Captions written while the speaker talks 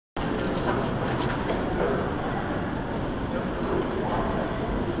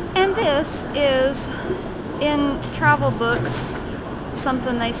This is, in travel books,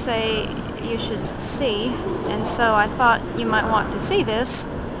 something they say you should see, and so I thought you might want to see this.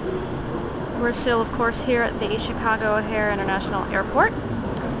 We're still, of course, here at the Chicago O'Hare International Airport,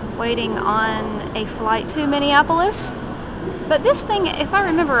 waiting on a flight to Minneapolis. But this thing, if I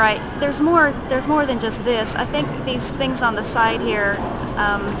remember right, there's more than just this. I think these things on the side here,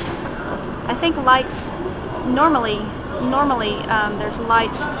 I think lights, normally there's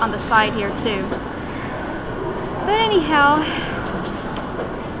lights on the side here too. But anyhow,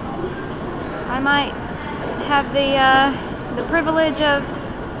 I might have the privilege of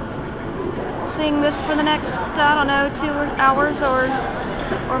seeing this for the next, I don't know, 2 hours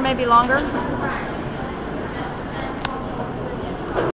or maybe longer.